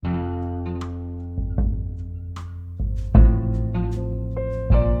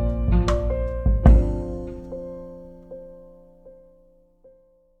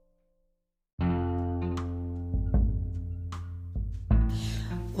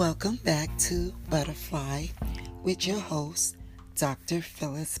Welcome back to Butterfly with your host, Dr.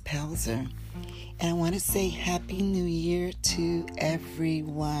 Phyllis Pelzer. And I want to say Happy New Year to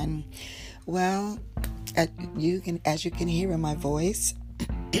everyone. Well, as you can hear in my voice,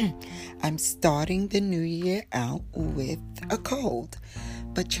 I'm starting the new year out with a cold.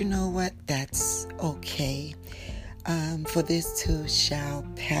 But you know what? That's okay. For this too shall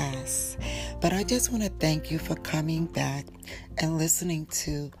pass. But I just want to thank you for coming back and listening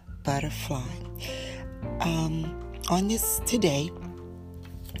to Butterfly. On this today,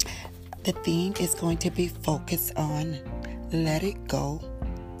 the theme is going to be focused on let it go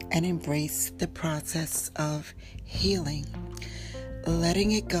and embrace the process of healing.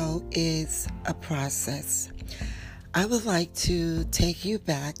 Letting it go is a process. I would like to take you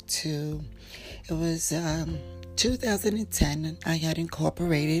back to, it was 2010, I had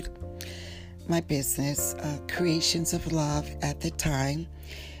incorporated my business, Creations of Love at the time.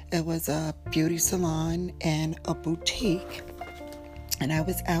 It was a beauty salon and a boutique. And I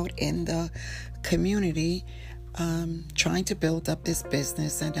was out in the community trying to build up this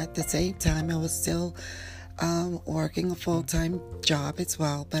business. And at the same time, I was still working a full-time job as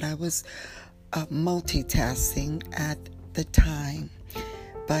well. But I was multitasking at the time.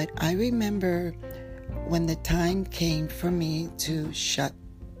 But I remember when the time came for me to shut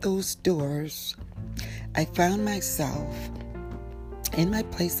those doors, I found myself in my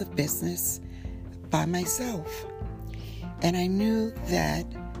place of business by myself. And I knew that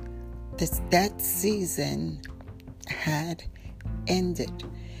that season had ended.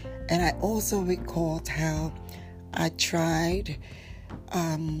 And I also recalled how I tried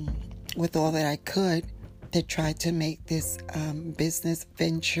with all that I could to try to make this business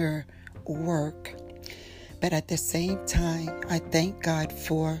venture work. But at the same time, I thank God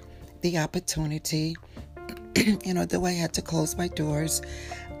for the opportunity. Though I had to close my doors,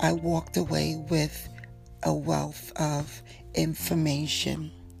 I walked away with a wealth of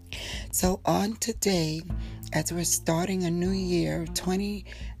information. So on today, as we're starting a new year,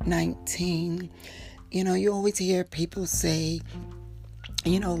 2019, you always hear people say,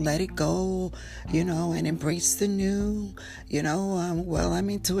 let it go, and embrace the new, I'm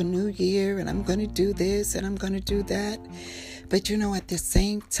into a new year and I'm going to do this and I'm going to do that. But, at the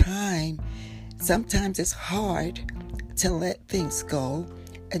same time, sometimes it's hard to let things go.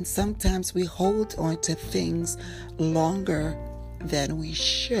 And sometimes we hold on to things longer than we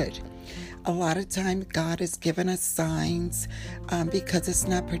should. A lot of times God has given us signs because it's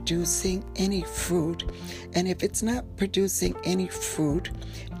not producing any fruit. And if it's not producing any fruit,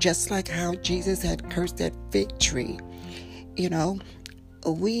 just like how Jesus had cursed that fig tree,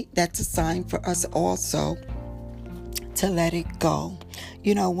 that's a sign for us also to let it go.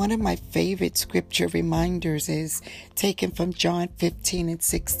 One of my favorite scripture reminders is taken from John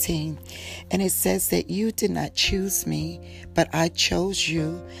 15:16. And it says that you did not choose me, but I chose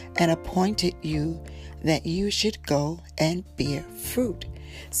you and appointed you that you should go and bear fruit.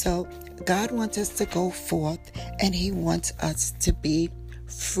 So God wants us to go forth and He wants us to be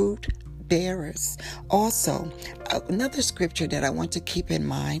fruit bearers. Also, another scripture that I want to keep in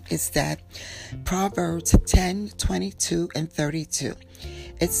mind is that Proverbs 10:22 and 32.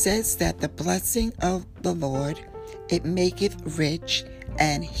 It says that the blessing of the Lord, it maketh rich,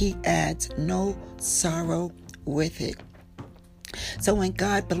 and He adds no sorrow with it. So when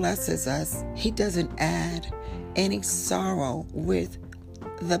God blesses us, He doesn't add any sorrow with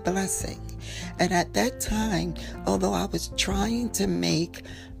the blessing. And at that time, although I was trying to make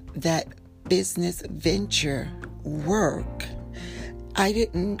that business venture work, I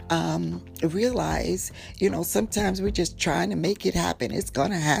didn't realize, sometimes we're just trying to make it happen. It's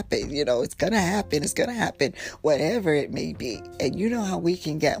going to happen, it's going to happen. It's going to happen, whatever it may be. And you know how we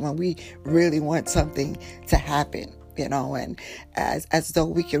can get when we really want something to happen, and as though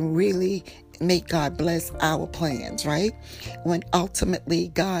we can really make God bless our plans, right? When ultimately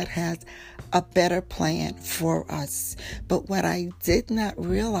God has a better plan for us. But what I did not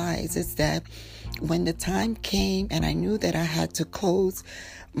realize is that when the time came and I knew that I had to close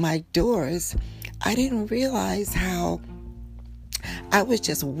my doors, I didn't realize how I was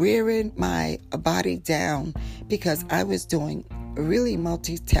just wearing my body down because I was doing really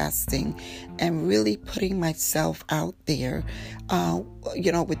multitasking and really putting myself out there,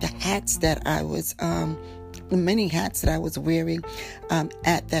 with the hats that I was many hats that I was wearing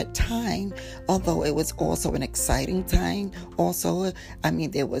at that time, although it was also an exciting time. Also,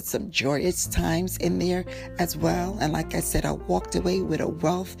 there was some joyous times in there as well. And like I said, I walked away with a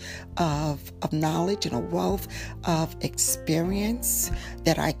wealth of knowledge and a wealth of experience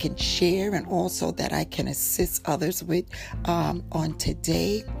that I can share, and also that I can assist others with on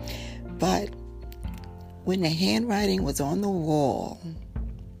today. But when the handwriting was on the wall,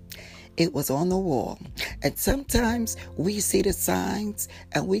 it was on the wall. And sometimes we see the signs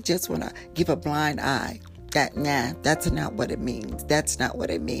and we just want to give a blind eye. That's not what it means. That's not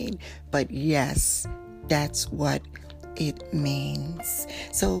what it means. But yes, that's what it means.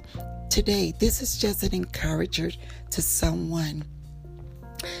 So today, this is just an encourager to someone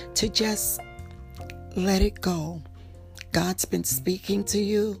to just let it go. God's been speaking to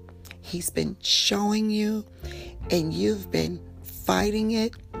you. He's been showing you, and you've been fighting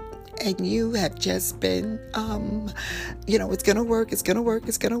it. And you have just been, it's going to work, it's going to work,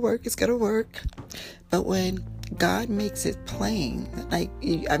 it's going to work, it's going to work. But when God makes it plain, like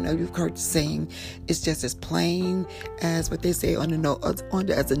I know you've heard the saying, it's just as plain as what they say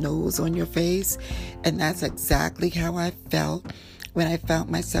as a nose on your face. And that's exactly how I felt when I found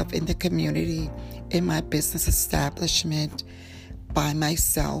myself in the community, in my business establishment, by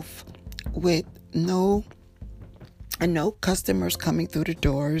myself, with no customers coming through the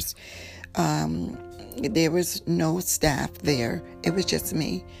doors. There was no staff there. It was just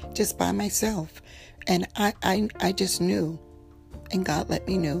me, just by myself. And I just knew, and God let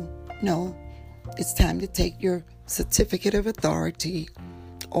me know, no, it's time to take your certificate of authority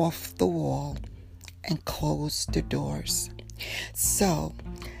off the wall and close the doors. So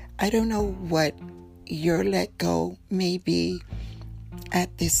I don't know what your let go may be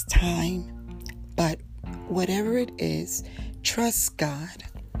at this time, but whatever it is, trust God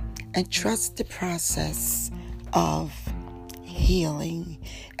and trust the process of healing,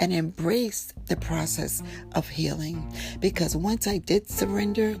 and embrace the process of healing. Because once I did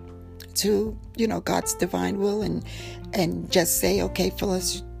surrender to, God's divine will and just say, okay,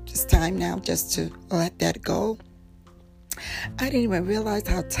 Phyllis, it's time now just to let that go, I didn't even realize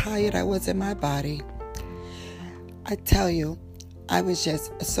how tired I was in my body. I tell you, I was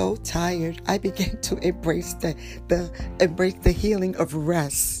just so tired. I began to embrace the healing of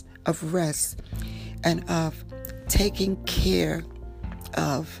rest, and of taking care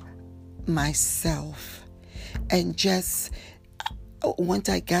of myself. And just once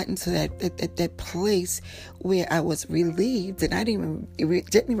I got into that place where I was relieved, and I didn't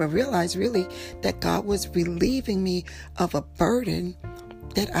even realize really that God was relieving me of a burden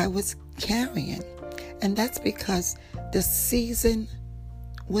that I was carrying. And that's because the season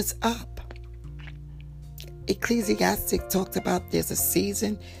was up. Ecclesiastic talks about there's a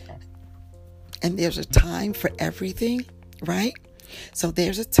season and there's a time for everything, right? So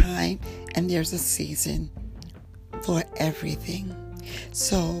there's a time and there's a season for everything.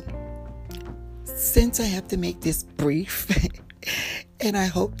 So since I have to make this brief, and I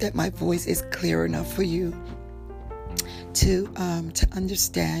hope that my voice is clear enough for you to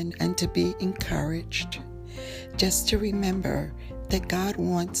understand and to be encouraged, just to remember that God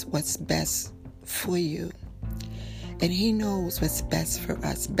wants what's best for you. And He knows what's best for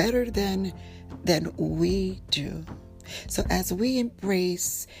us better than we do. So as we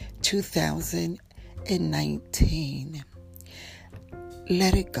embrace 2019,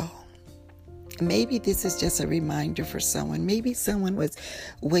 let it go. Maybe this is just a reminder for someone. Maybe someone was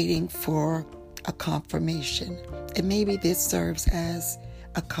waiting for a confirmation, and maybe this serves as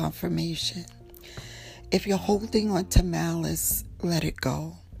a confirmation. If you're holding on to malice, let it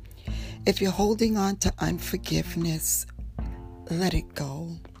go. If you're holding on to unforgiveness, let it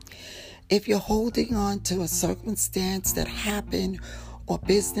go. If you're holding on to a circumstance that happened, or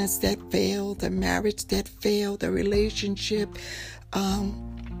business that failed, a marriage that failed, a relationship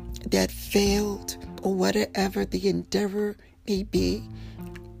that failed, or whatever the endeavor may be,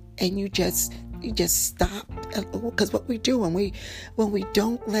 and you just stop. Because what we do when we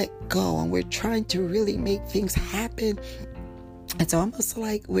don't let go and we're trying to really make things happen, it's almost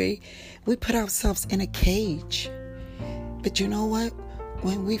like we put ourselves in a cage. But you know what?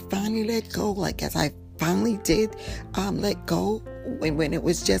 When we finally let go, like as I finally did let go, when it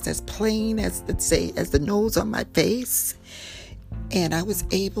was just as plain as, let's say, as the nose on my face, and I was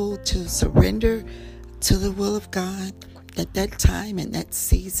able to surrender to the will of God, that time and that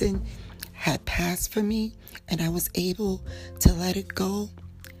season had passed for me, and I was able to let it go,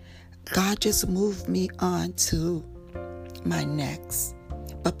 God just moved me on to my next.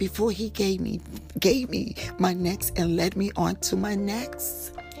 But before He gave me my next and led me on to my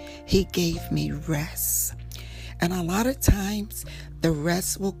next, He gave me rest. And a lot of times, the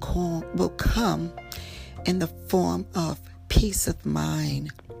rest will come in the form of peace of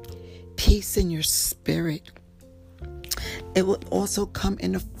mind, peace in your spirit. It will also come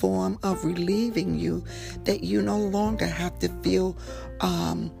in the form of relieving you that you no longer have to feel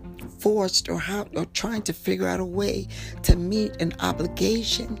forced or trying to figure out a way to meet an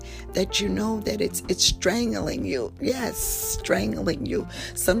obligation that you know that it's strangling you. Yes, strangling you.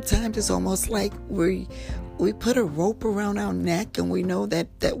 Sometimes it's almost like we put a rope around our neck and we know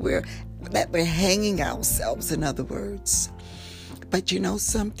that we're hanging ourselves, in other words. But you know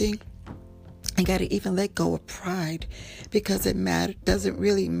something? I got to even let go of pride, because it doesn't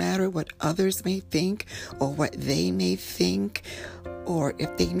really matter what others may think or what they may think, or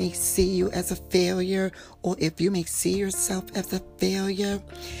if they may see you as a failure, or if you may see yourself as a failure.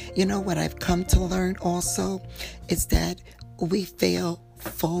 You know what I've come to learn also is that we fail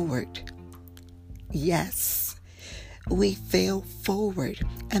forward. Yes, we fail forward,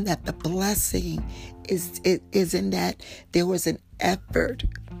 and that the blessing is in that there was an effort.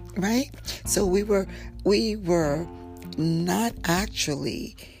 Right? So we were not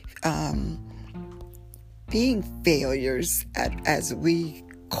actually being failures as we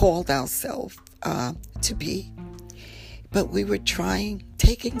called ourselves to be, but we were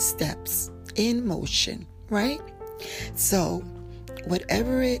taking steps in motion, right? So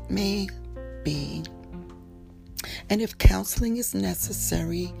whatever it may be, and if counseling is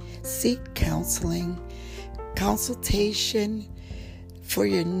necessary, seek counseling, consultation for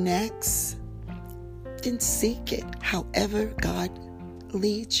your next, then seek it however God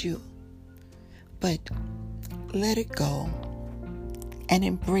leads you. But let it go and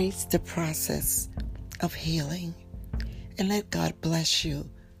embrace the process of healing, and let God bless you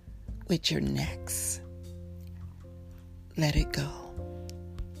with your next. Let it go.